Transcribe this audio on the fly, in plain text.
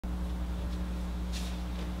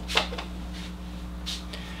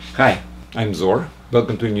Hi, I'm Zor.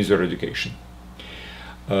 Welcome to Unizor Education.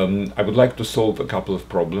 I would like to solve a couple of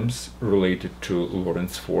problems related to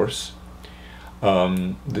Lorentz force.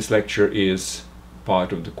 This lecture is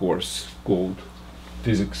part of the course called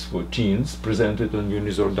Physics4Teens, presented on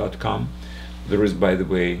unizor.com. There is, by the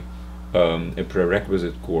way, a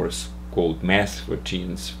prerequisite course called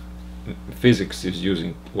Math4Teens. Physics is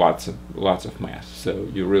using lots of math, so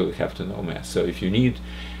you really have to know math. So if you need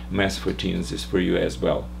Math4Teens, is for you as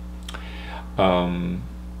well.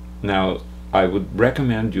 Now, I would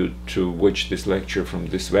recommend you to watch this lecture from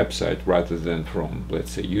this website rather than from,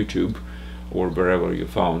 let's say, YouTube or wherever you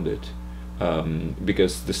found it,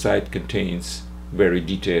 because the site contains very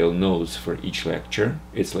detailed notes for each lecture.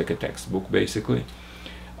 It's like a textbook, basically.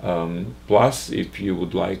 Plus, if you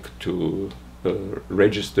would like to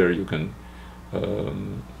register, you can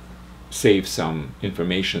save some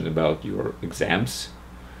information about your exams.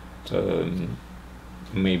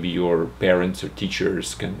 Maybe your parents or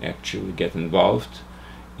teachers can actually get involved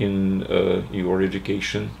in your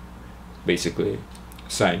education, basically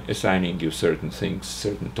assigning you certain things,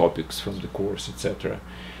 certain topics from the course, etc.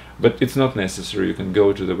 But it's not necessary. You can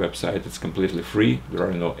go to the website. It's completely free. There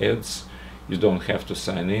are no ads. You don't have to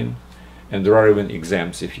sign in, and there are even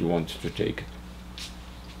exams if you want to take it.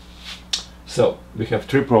 So we have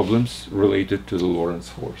three problems related to the Lorentz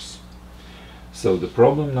force. So the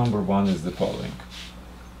problem number one is the following.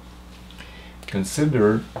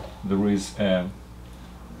 Consider there is a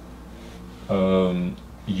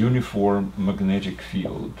uniform magnetic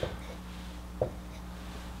field.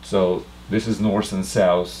 So this is north and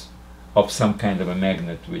south of some kind of a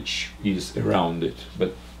magnet which is around it,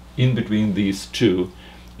 but in between these two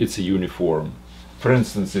it's a uniform. For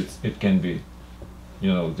instance, it can be,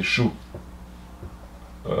 you know, the shoe,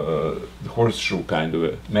 the horseshoe kind of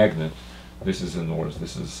a magnet. This is the north,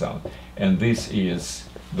 this is the south, and this is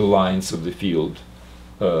the lines of the field,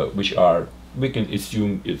 which are, we can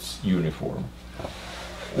assume it's uniform,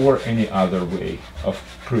 or any other way of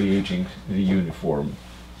creating the uniform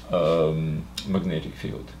magnetic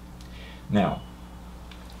field. Now,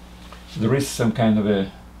 there is some kind of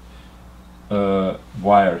a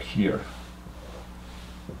wire here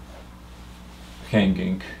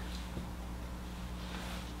hanging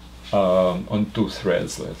on two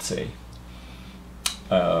threads, let's say.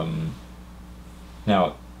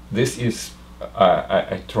 Now, this is,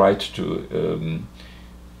 I tried to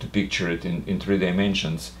picture it in 3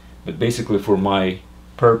 dimensions, but basically for my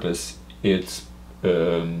purpose it's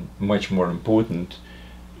much more important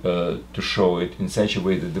to show it in such a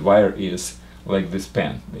way that the wire is like this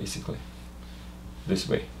pen, basically, this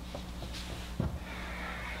way,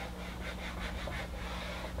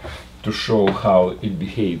 to show how it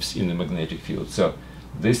behaves in the magnetic field. So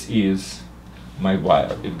this is my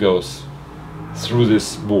wire. It goes through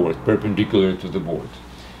this board, perpendicular to the board.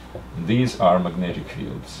 These are magnetic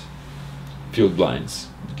fields, field lines.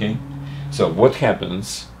 Okay, so what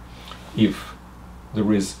happens if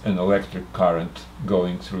there is an electric current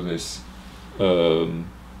going through this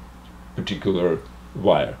particular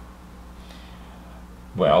wire?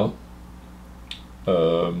 Well,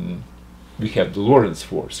 we have the Lorentz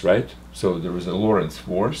force, right? So there is a Lorentz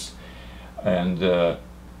force, and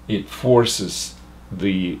it forces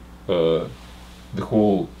the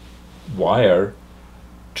whole wire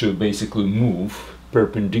to basically move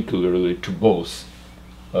perpendicularly to both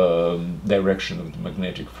direction of the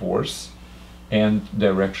magnetic force and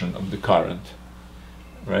direction of the current,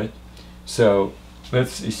 right? So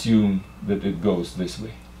let's assume that it goes this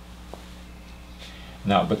way.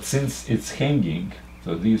 Now, but since it's hanging,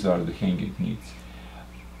 so these are the hanging needs,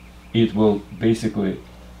 it will basically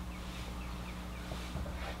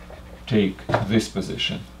take this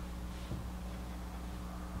position.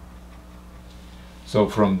 So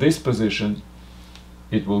from this position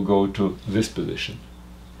it will go to this position.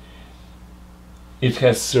 It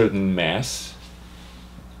has certain mass,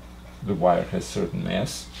 the wire has certain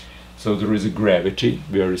mass, so there is a gravity.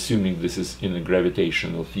 We are assuming this is in a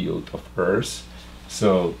gravitational field of Earth,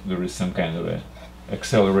 so there is some kind of a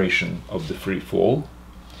acceleration of the free fall.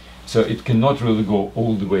 So it cannot really go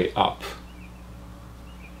all the way up,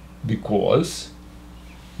 because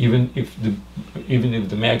even if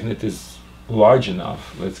the magnet is large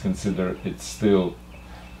enough, let's consider it's still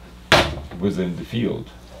within the field,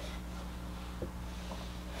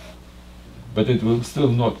 but it will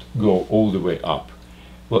still not go all the way up.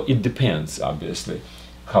 Well, it depends, obviously,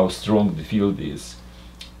 how strong the field is,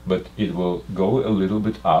 but it will go a little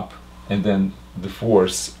bit up, and then the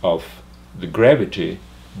force of the gravity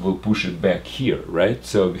will push it back here, right?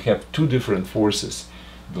 So we have two different forces.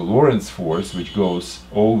 The Lorentz force, which goes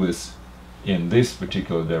always in this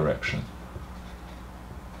particular direction.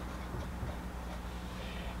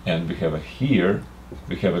 And we have here,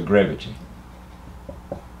 we have a gravity.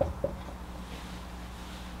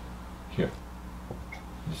 Here.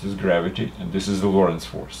 This is gravity, and this is the Lorentz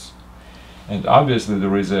force. And obviously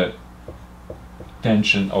there is a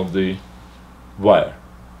tension of the wire.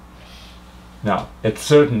 Now, at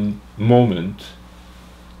certain moment,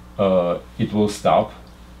 it will stop,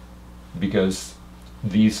 because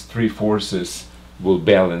these three forces will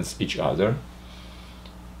balance each other.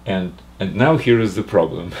 And now here is the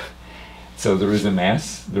problem. So there is a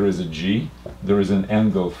mass, there is a g, there is an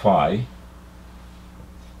angle phi,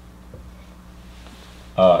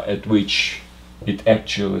 at which it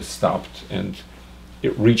actually stopped and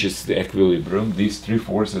it reaches the equilibrium. These three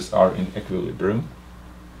forces are in equilibrium.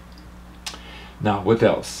 Now, what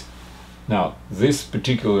else? Now, this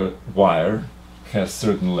particular wire has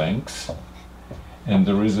certain lengths, and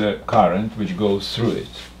there is a current which goes through it.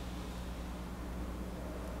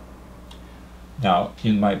 Now,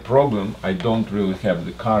 in my problem, I don't really have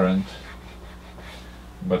the current,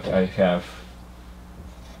 but I have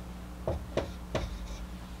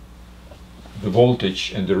the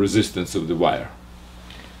voltage and the resistance of the wire.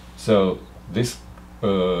 So this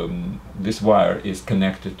this wire is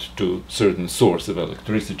connected to certain source of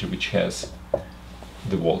electricity which has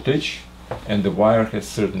the voltage, and the wire has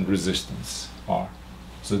certain resistance R.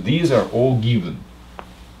 So these are all given.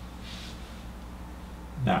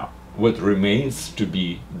 Now, what remains to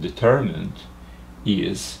be determined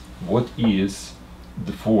is what is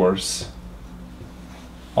the force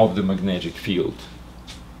of the magnetic field.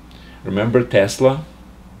 Remember Tesla?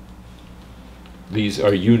 These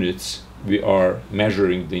are units. We are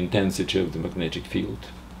measuring the intensity of the magnetic field,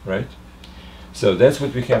 right? So that's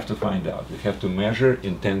what we have to find out. We have to measure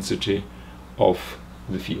intensity of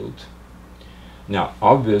the field. Now,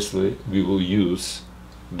 obviously, we will use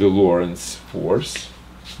the Lorentz force,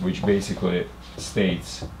 which basically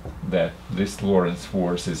states that this Lorentz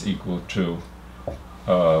force is equal to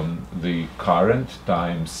the current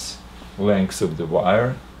times length of the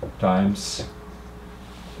wire times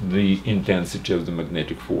the intensity of the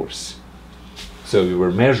magnetic force. So we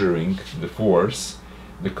were measuring the force,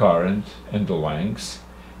 the current, and the length,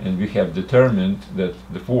 and we have determined that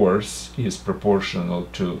the force is proportional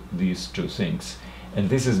to these two things. And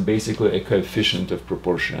this is basically a coefficient of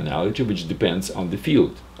proportionality, which depends on the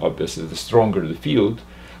field. Obviously, the stronger the field,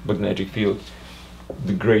 magnetic field,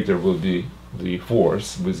 the greater will be the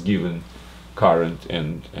force with given current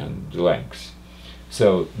and the length.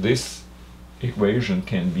 So this equation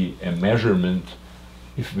can be a measurement.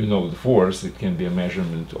 If we know the force, it can be a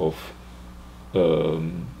measurement of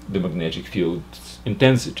the magnetic field's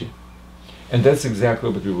intensity. And that's exactly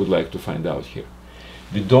what we would like to find out here.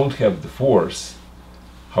 We don't have the force.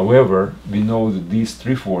 However, we know that these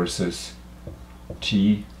three forces,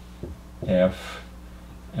 T, F,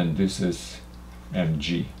 and this is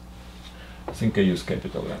mg. I think I use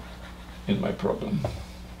capital M in my problem.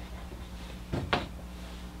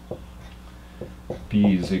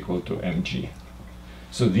 P is equal to mg.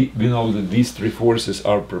 So we know that these three forces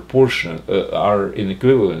are are in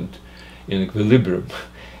equilibrium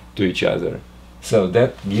to each other. So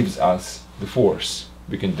that gives us the force.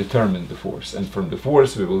 We can determine the force, and from the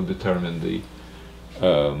force we will determine the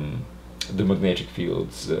magnetic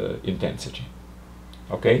field's intensity.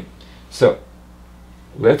 Okay, so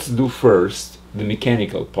let's do first the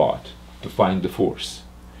mechanical part to find the force,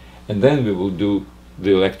 and then we will do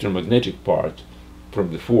the electromagnetic part.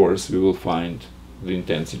 From the force we will find the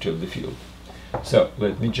intensity of the field. So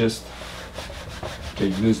let me just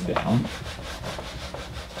take this down.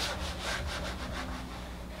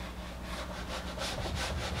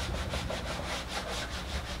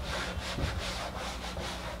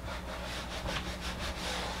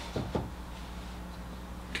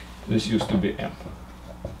 This used to be M.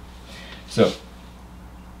 So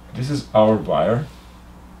this is our wire,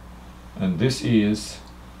 and this is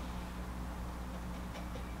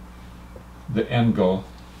the angle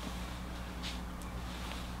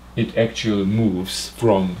it actually moves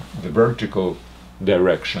from the vertical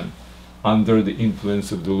direction under the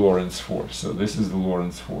influence of the Lorentz force. So this is the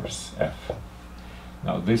Lorentz force, F.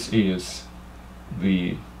 Now this is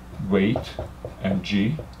the weight,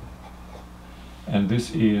 mg, and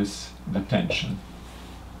this is the tension.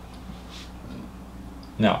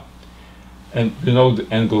 Now, and we know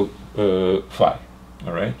the angle phi,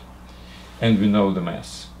 all right? And we know the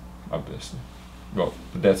mass, obviously. Well,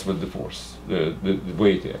 that's what the force, the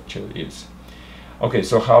weight actually is. Okay,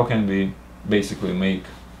 so how can we basically make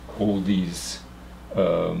all these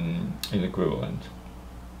inequivalent?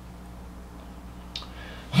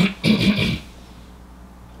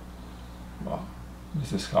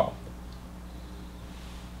 this is how.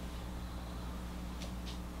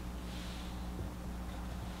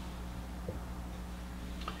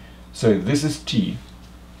 So if this is T,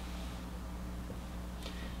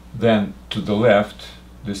 then to the left,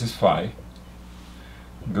 this is phi,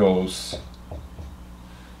 goes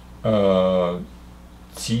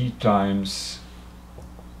T times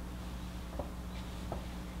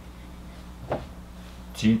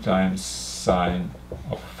sine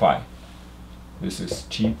of phi. This is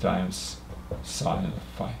T times sine of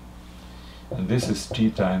phi. And this is T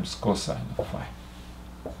times cosine of phi.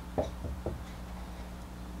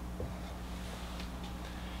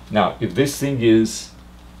 Now, if this thing is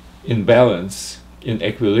in balance, in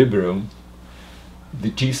equilibrium, the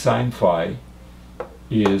T sine phi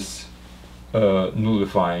is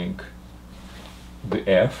nullifying the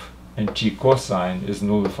F, and T cosine is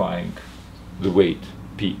nullifying the weight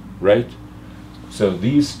P, right? So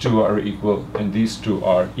these two are equal, and these two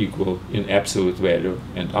are equal in absolute value,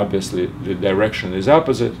 and obviously the direction is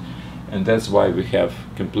opposite, and that's why we have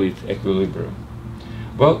complete equilibrium.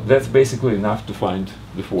 Well, that's basically enough to find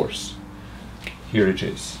the force. Here it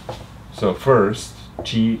is. So first,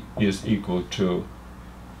 T is equal to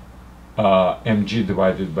mg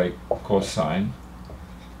divided by cosine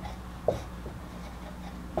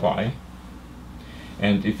phi,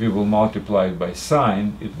 and if we will multiply it by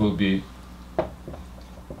sine, it will be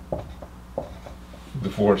the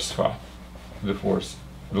force phi, the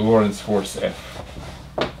Lorentz force F.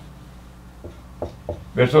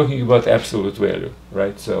 We're talking about absolute value,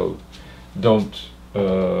 right? So don't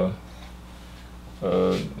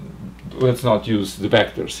let's not use the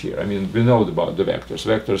vectors here. I mean, we know about the vectors.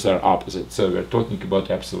 Vectors are opposite, so we're talking about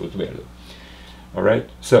absolute value. All right?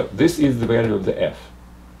 So this is the value of the F,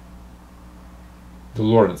 the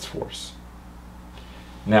Lorentz force.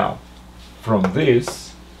 Now, from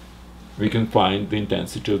this, we can find the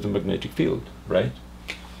intensity of the magnetic field, right?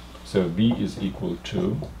 So B is equal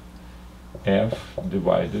to F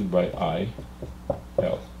divided by I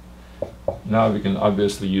L. Now we can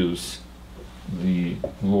obviously use the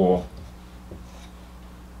law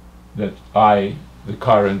that I, the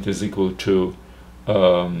current, is equal to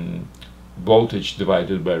voltage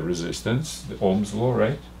divided by resistance, the Ohm's law,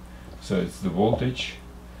 right? So it's the voltage,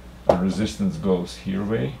 and resistance goes here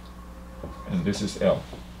way, and this is L.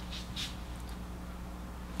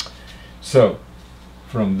 So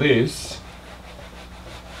from this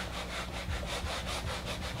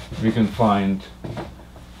we can find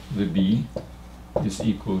the B is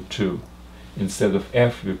equal to, instead of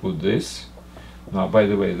F we put this. Now, by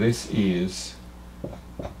the way, this is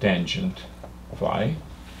tangent phi.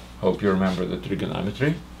 Hope you remember the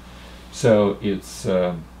trigonometry. So it's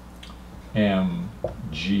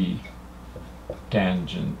mg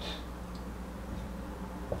tangent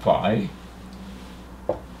phi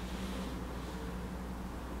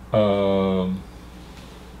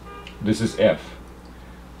this is F,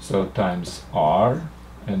 so times R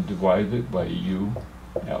and divided by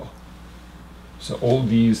UL. So all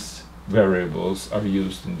these variables are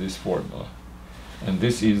used in this formula, and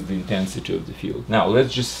this is the intensity of the field. Now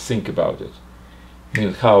let's just think about it,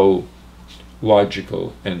 and how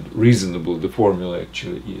logical and reasonable the formula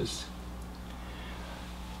actually is.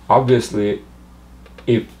 Obviously,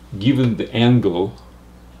 if given the angle,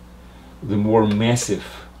 the more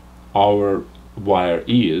massive our wire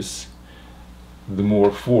is, the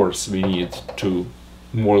more force we need to,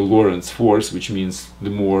 more Lorentz force, which means the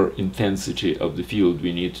more intensity of the field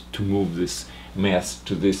we need to move this mass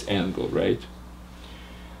to this angle, right?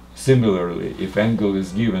 Similarly, if angle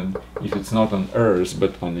is given, if it's not on Earth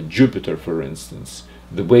but on a Jupiter, for instance,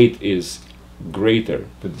 the weight is greater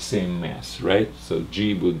with the same mass, right? So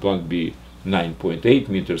G would not be 9.8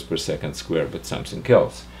 meters per second square, but something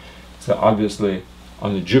else. So obviously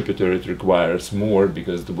on a Jupiter it requires more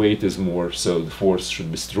because the weight is more, so the force should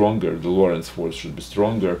be stronger, the Lorentz force should be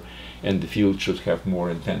stronger, and the field should have more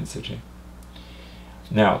intensity.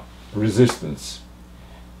 Now, resistance.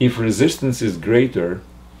 If resistance is greater,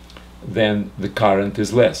 then the current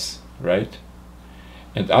is less, right?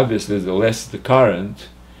 And obviously the less the current,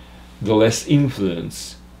 the less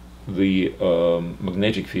influence the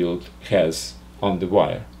magnetic field has on the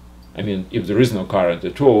wire. I mean, if there is no current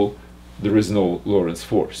at all, there is no Lorentz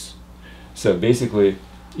force. So basically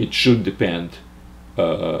it should depend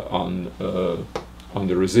on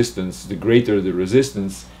the resistance. The greater the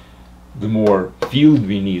resistance, the more field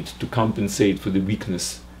we need to compensate for the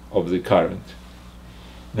weakness of the current.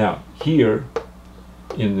 Now here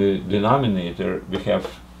in the denominator we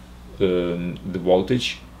have the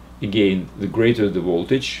voltage. Again, the greater the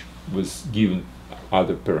voltage was given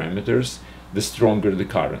other parameters, the stronger the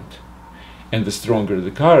current. and the stronger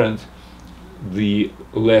the current, the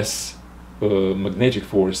less magnetic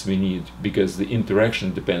force we need, because the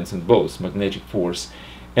interaction depends on both magnetic force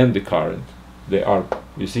and the current. They are,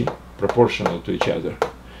 you see, proportional to each other.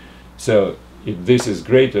 So if this is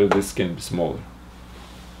greater, this can be smaller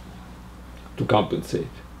to compensate.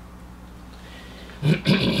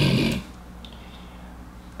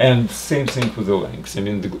 And same thing for the lengths. I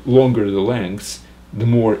mean, the longer the lengths, the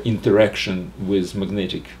more interaction with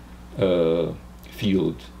magnetic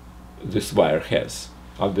field this wire has.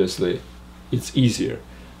 Obviously, it's easier.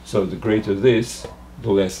 So the greater this,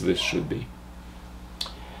 the less this should be.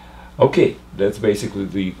 Okay, that's basically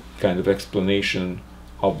the kind of explanation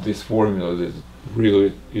of this formula that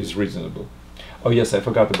really is reasonable. Oh yes, I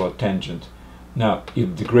forgot about tangent. Now,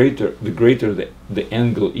 if the greater the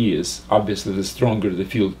angle is, obviously the stronger the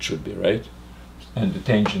field should be, right? And the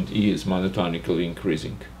tangent is monotonically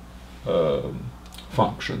increasing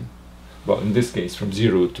function. Well, in this case, from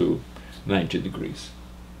 0 to 90 degrees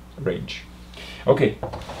range. Okay,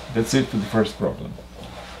 that's it for the first problem.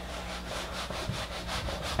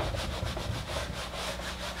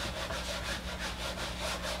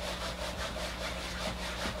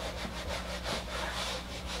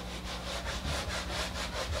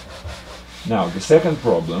 Now, the second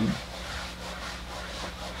problem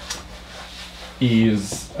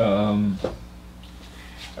is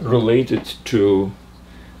related to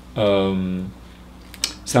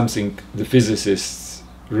something the physicists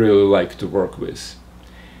really like to work with.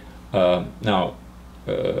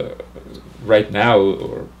 Right now,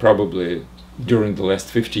 or probably during the last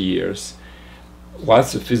 50 years,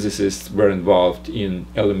 lots of physicists were involved in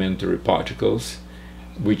elementary particles,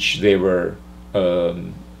 which they were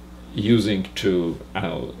using to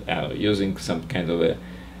using some kind of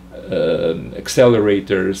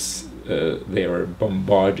accelerators. They were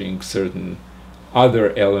bombarding certain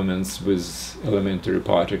other elements with elementary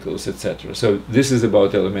particles, etc. So this is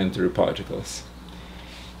about elementary particles.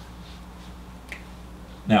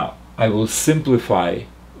 Now I will simplify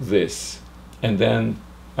this, and then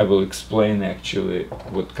I will explain actually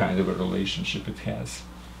what kind of a relationship it has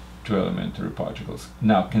to elementary particles.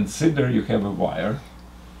 Now consider you have a wire,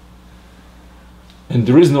 and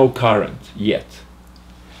there is no current yet,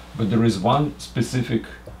 but there is one specific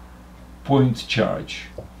point charge,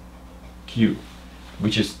 Q,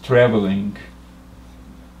 which is traveling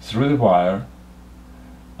through the wire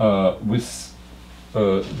with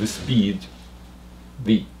the speed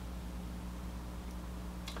v.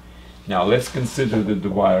 Now let's consider that the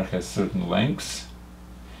wire has certain lengths,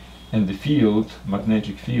 and the field,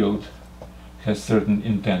 magnetic field, has certain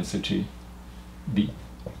intensity v,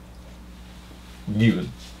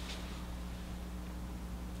 given.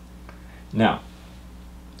 Now,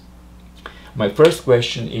 my first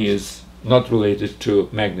question is not related to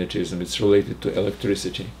magnetism, it's related to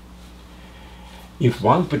electricity. If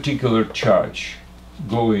one particular charge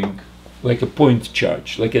going, like a point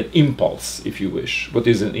charge, like an impulse, if you wish. What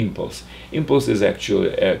is an impulse? Impulse is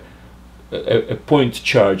actually a point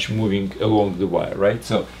charge moving along the wire, right?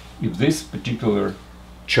 So if this particular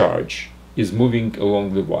charge is moving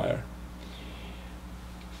along the wire,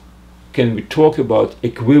 can we talk about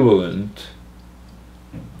equivalent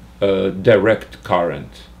direct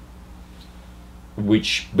current,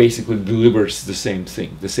 which basically delivers the same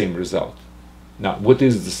thing, the same result? Now, what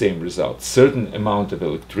is the same result? Certain amount of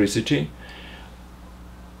electricity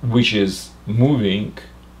which is moving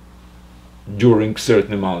during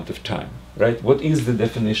certain amount of time, right? What is the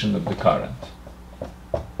definition of the current?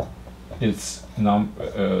 It's amount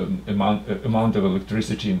of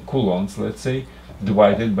electricity in coulombs, let's say,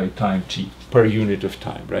 divided by time t, per unit of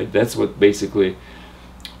time, right? That's what basically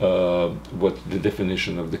what the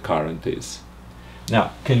definition of the current is.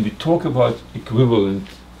 Now, can we talk about equivalent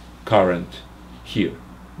current here?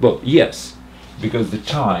 Well, yes, because the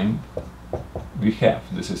time we have,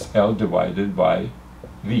 this is L divided by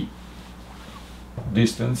V,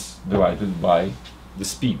 distance divided by the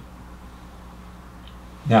speed.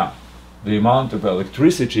 Now, the amount of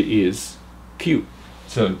electricity is Q.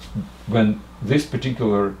 So when this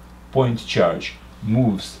particular point charge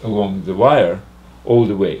moves along the wire all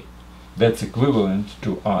the way, that's equivalent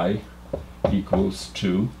to I equals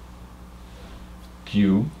to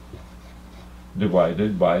Q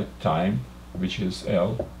divided by time, which is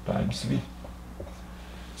L times V.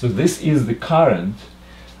 So this is the current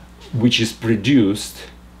which is produced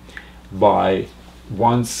by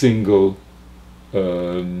one single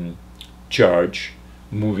charge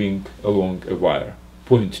moving along a wire,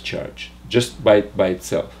 point charge, just by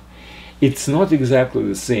itself. It's not exactly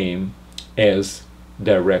the same as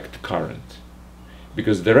direct current,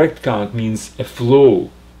 because direct current means a flow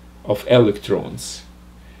of electrons,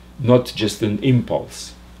 not just an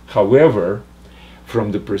impulse. However,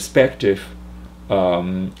 from the perspective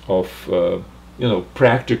of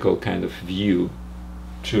practical kind of view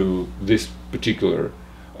to this particular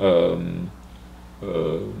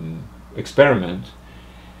experiment,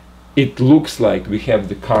 it looks like we have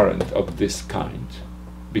the current of this kind,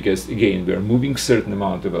 because again we are moving certain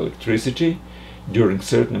amount of electricity during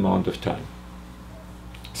certain amount of time.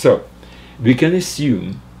 So we can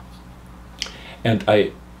assume, and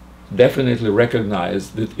I definitely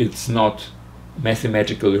recognize that it's not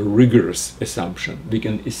mathematically rigorous assumption, we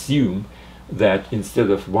can assume that instead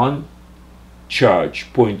of one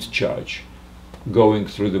charge, point charge, going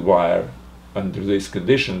through the wire under this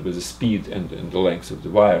condition with the speed and the length of the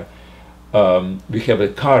wire, we have a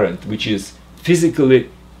current which is physically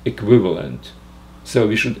equivalent. So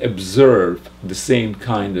we should observe the same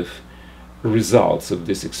kind of results of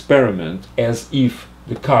this experiment as if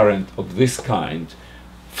the current of this kind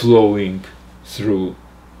flowing through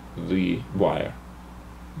the wire.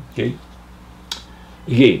 Okay?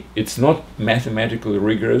 Again, it's not mathematically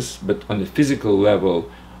rigorous, but on the physical level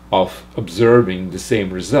of observing the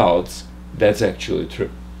same results, that's actually true.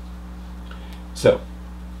 So,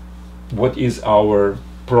 what is our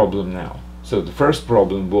problem now? So the first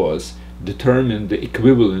problem was determine the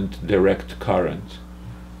equivalent direct current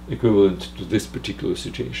equivalent to this particular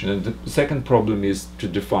situation, and the second problem is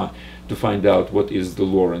to find out what is the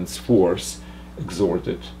Lorentz force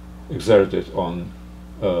exerted on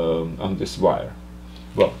this wire.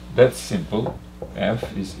 Well, that's simple.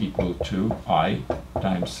 F is equal to I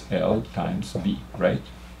times L times B, right?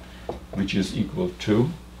 Which is equal to,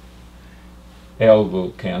 L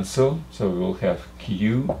will cancel, so we will have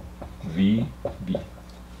Q, V, B.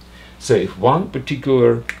 So if one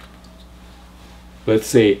particular, let's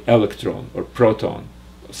say electron or proton,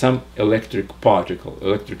 some electric particle,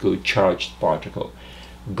 electrically charged particle,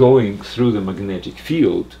 going through the magnetic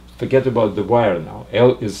field, forget about the wire now,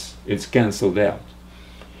 L is cancelled out.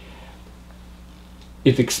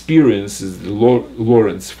 It experiences the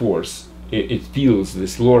Lorentz force. It feels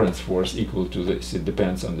this Lorentz force equal to this. It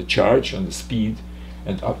depends on the charge, on the speed,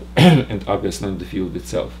 and obviously on the field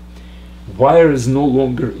itself. Wire is no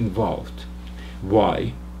longer involved.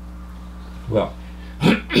 Why? Well,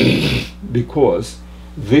 because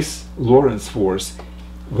this Lorentz force,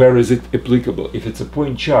 where is it applicable? If it's a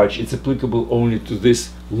point charge, it's applicable only to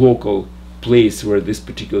this local place where this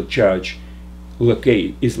particular charge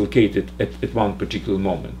is located at one particular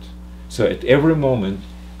moment. So at every moment,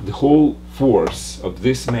 the whole force of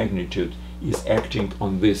this magnitude is acting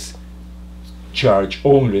on this charge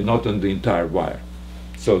only, not on the entire wire.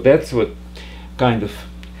 So that's what kind of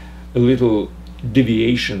a little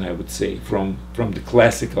deviation, I would say, from the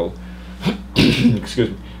classical excuse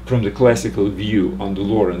me, from the classical view on the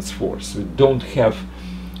Lorentz force. We don't have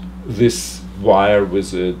this wire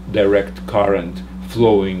with a direct current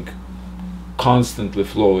flowing, constantly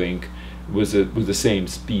flowing with the same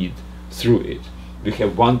speed through it. We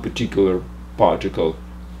have one particular particle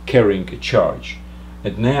carrying a charge,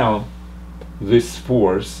 and now this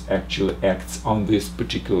force actually acts on this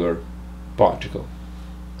particular particle.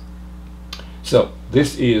 So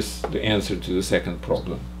this is the answer to the second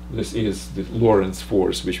problem. This is the Lorentz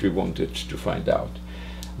force which we wanted to find out.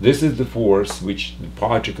 This is the force which the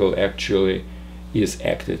particle actually is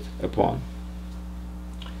acted upon.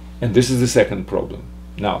 And this is the second problem.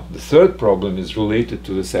 Now, the third problem is related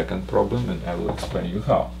to the second problem, and I will explain you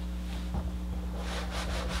how.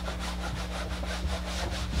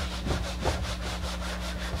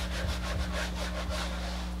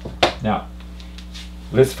 Now,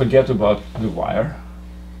 let's forget about the wire.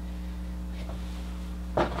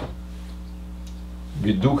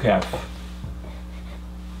 We do have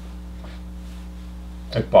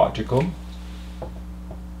a particle,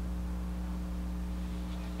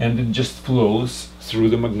 and it just flows through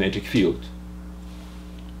the magnetic field.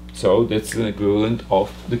 So that's an equivalent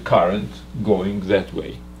of the current going that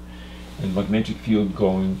way and magnetic field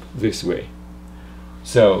going this way.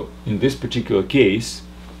 So in this particular case,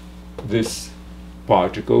 this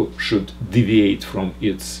particle should deviate from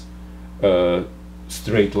its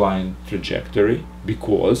straight line trajectory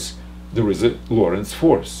because there is a Lorentz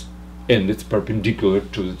force and it's perpendicular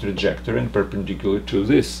to the trajectory and perpendicular to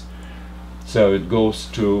this. So it goes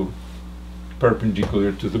to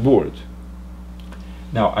perpendicular to the board.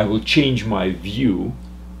 Now I will change my view.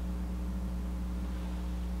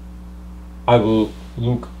 I will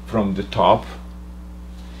look from the top,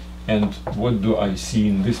 and what do I see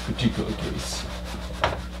in this particular case?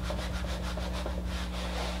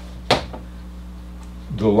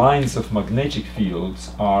 The lines of magnetic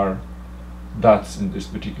fields are dots in this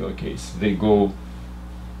particular case. They go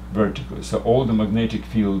vertically. So all the magnetic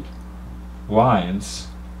field lines,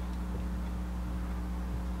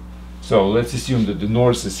 so let's assume that the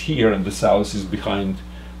north is here and the south is behind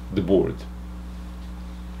the board.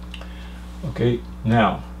 Okay,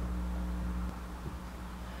 now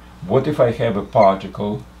what if I have a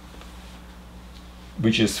particle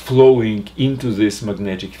which is flowing into this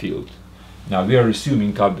magnetic field? Now we are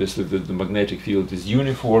assuming obviously that the magnetic field is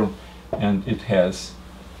uniform and it has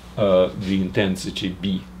the intensity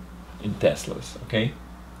B in Teslas. Okay,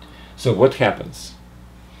 so what happens?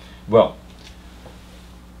 Well,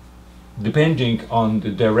 depending on the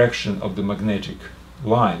direction of the magnetic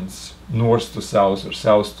lines, north to south or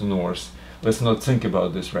south to north, let's not think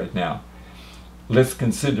about this right now. Let's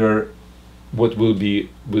consider what will be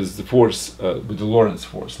with the force, with the Lorentz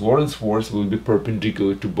force. Lorentz force will be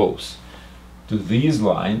perpendicular to both, to these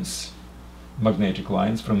lines, magnetic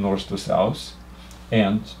lines from north to south,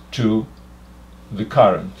 and to the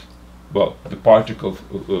current. Well, the particle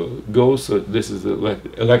goes, so this is the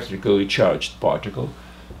electrically charged particle,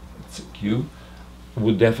 it's a Q,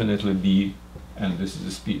 would definitely be, and this is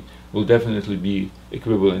the speed, will definitely be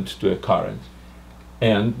equivalent to a current.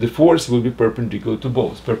 And the force will be perpendicular to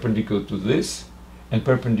both, perpendicular to this and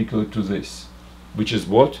perpendicular to this, which is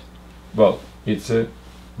what? Well, it's a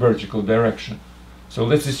vertical direction. So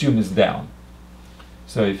let's assume it's down.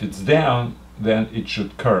 So if it's down, then it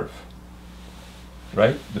should curve,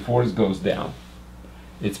 right? The force goes down.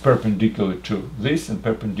 It's perpendicular to this and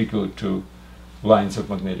perpendicular to lines of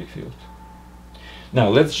magnetic field. Now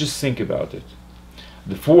let's just think about it.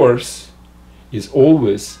 The force is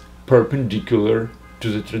always perpendicular to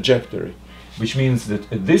the trajectory, which means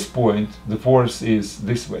that at this point the force is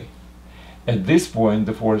this way. At this point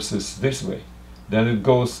the force is this way. Then it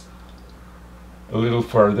goes a little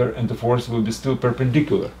further and the force will be still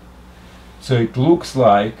perpendicular. So it looks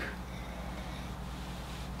like,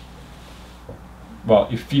 well,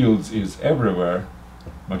 if fields is everywhere,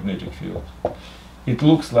 magnetic field, it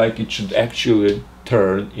looks like it should actually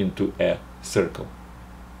turn into a circle.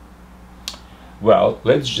 Well,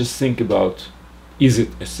 let's just think about, is it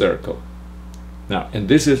a circle? Now, and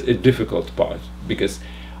this is a difficult part, because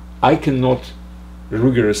I cannot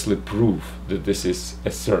rigorously prove that this is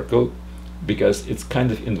a circle, because it's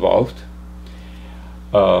kind of involved.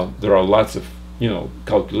 There are lots of,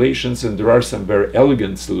 calculations, and there are some very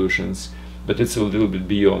elegant solutions, but it's a little bit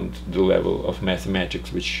beyond the level of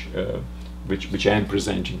mathematics which I am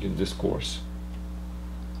presenting in this course.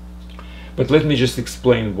 But let me just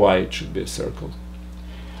explain why it should be a circle.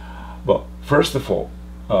 Well, first of all,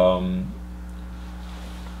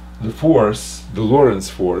 the force, the Lorentz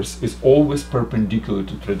force, is always perpendicular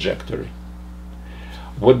to trajectory.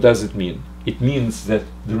 What does it mean? It means that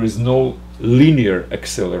there is no linear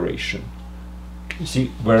acceleration. You see,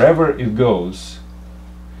 wherever it goes,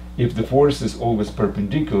 if the force is always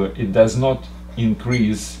perpendicular, it does not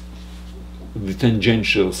increase the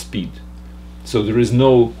tangential speed. So there is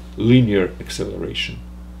no linear acceleration.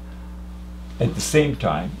 At the same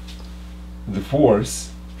time, the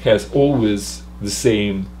force has always the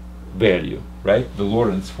same value, right? The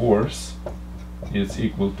Lorentz force is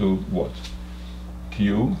equal to what?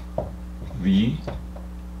 Q, V,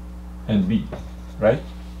 and B, right?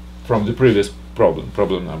 From the previous problem,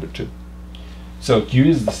 problem number 2. So Q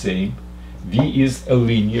is the same, V is a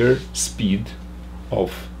linear speed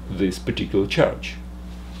of this particular charge,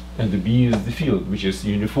 and the B is the field, which is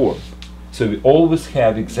uniform. So we always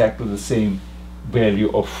have exactly the same value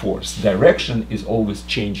of force. Direction is always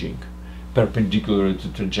changing perpendicular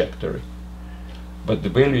to trajectory, but the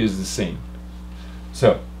value is the same.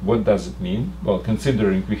 So what does it mean? Well,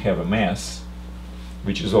 considering we have a mass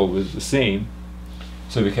which is always the same,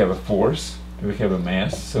 so we have a force, we have a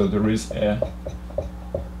mass, so there is a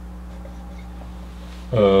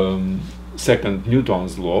second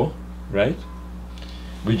Newton's law, right,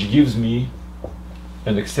 which gives me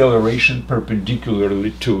an acceleration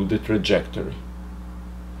perpendicularly to the trajectory.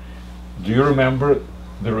 Do you remember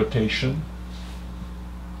the rotation?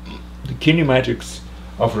 The kinematics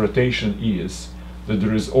of rotation is that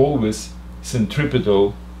there is always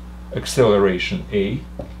centripetal acceleration A,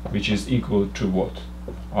 which is equal to what?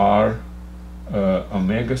 R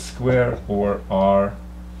omega square, or R,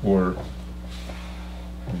 or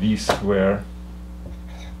V square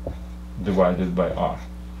divided by R.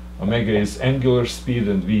 Omega is angular speed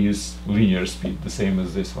and V is linear speed, the same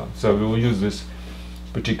as this one. So we will use this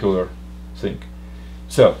particular thing.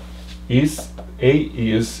 So A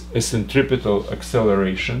is a centripetal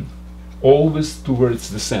acceleration always towards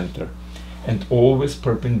the center and always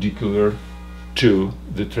perpendicular to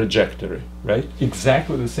the trajectory, right?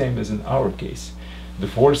 Exactly the same as in our case. The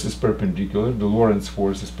force is perpendicular, the Lorentz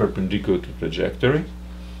force is perpendicular to trajectory,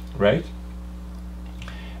 right?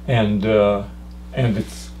 And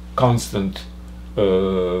it's constant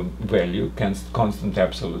value, constant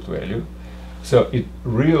absolute value. So it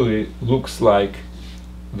really looks like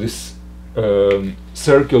this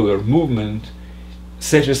circular movement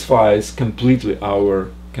satisfies completely our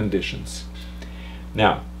conditions.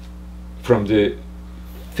 Now, from the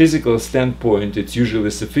physical standpoint, it's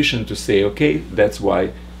usually sufficient to say, okay, that's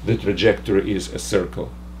why the trajectory is a circle.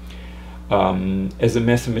 As a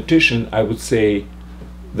mathematician, I would say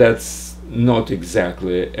that's not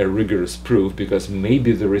exactly a rigorous proof, because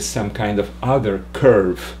maybe there is some kind of other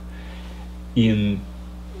curve in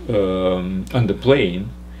on the plane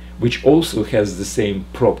which also has the same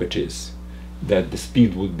properties, that the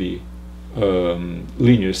speed would be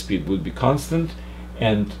linear speed would be constant,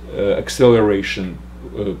 and acceleration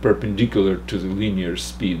perpendicular to the linear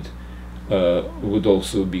speed would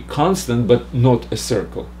also be constant, but not a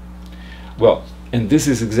circle. Well, and this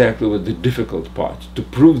is exactly what the difficult part. To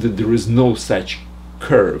prove that there is no such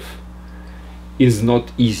curve is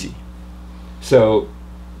not easy. So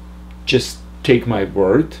just take my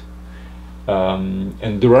word.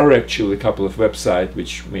 And there are actually a couple of websites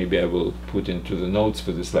which maybe I will put into the notes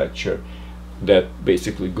for this lecture that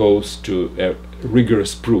basically goes to a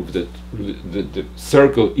rigorous proof that the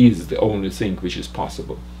circle is the only thing which is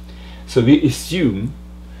possible. So we assume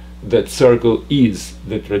that circle is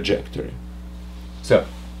the trajectory. So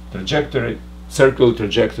trajectory, circle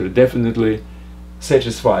trajectory definitely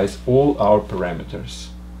satisfies all our parameters.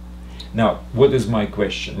 Now, what is my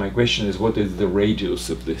question? My question is, what is the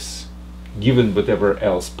radius of this, given whatever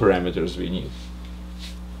else parameters we need?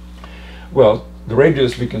 Well, the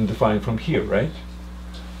radius we can define from here, right?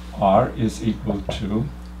 R is equal to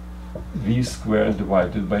v squared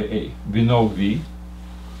divided by a. We know v,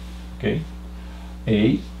 okay?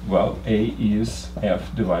 A, well, a is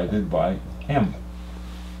f divided by m.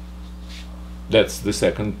 That's the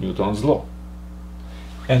second Newton's law.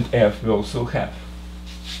 And f we also have.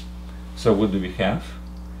 So what do we have?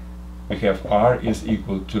 We have r is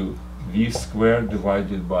equal to v squared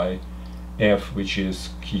divided by f, which is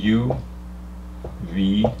q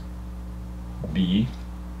v b,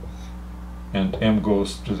 and m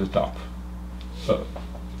goes to the top,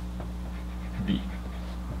 b.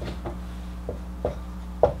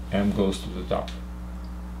 M goes to the top,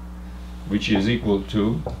 which is equal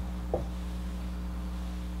to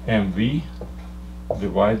mv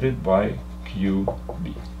divided by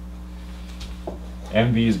qb.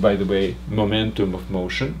 mv is, by the way, momentum of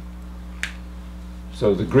motion.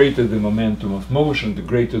 So the greater the momentum of motion, the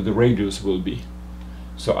greater the radius will be.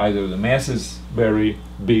 So either the mass is very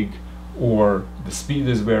big or the speed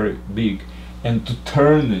is very big, and to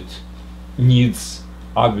turn it needs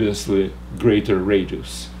obviously greater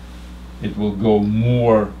radius. It will go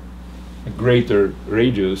more, a greater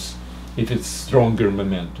radius, if it's stronger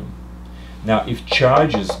momentum. Now, if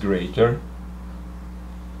charge is greater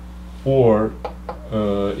or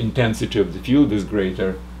intensity of the field is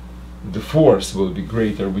greater, the force will be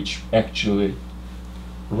greater, which actually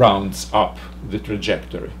rounds up the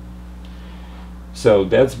trajectory. So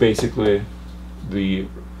that's basically the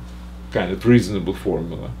kind of reasonable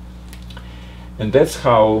formula. And that's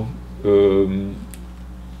how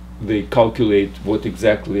they calculate what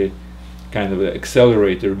exactly kind of an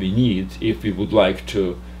accelerator we need if we would like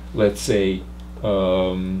to, let's say,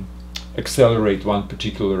 accelerate one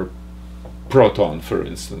particular proton, for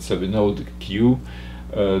instance. So we know the q,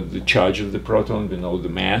 the charge of the proton, we know the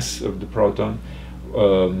mass of the proton,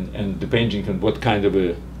 and depending on what kind of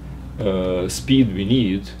a speed we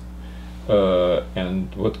need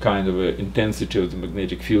and what kind of a intensity of the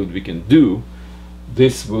magnetic field we can do,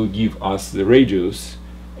 this will give us the radius.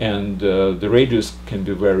 And the radius can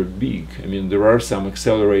be very big. I mean, there are some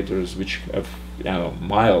accelerators which have, you know,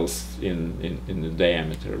 miles in the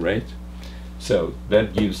diameter, right? So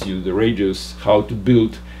that gives you the radius, how to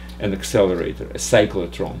build an accelerator, a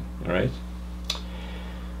cyclotron, all right?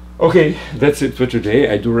 Okay, that's it for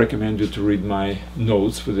today. I do recommend you to read my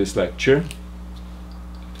notes for this lecture.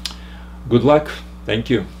 Good luck.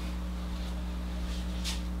 Thank you.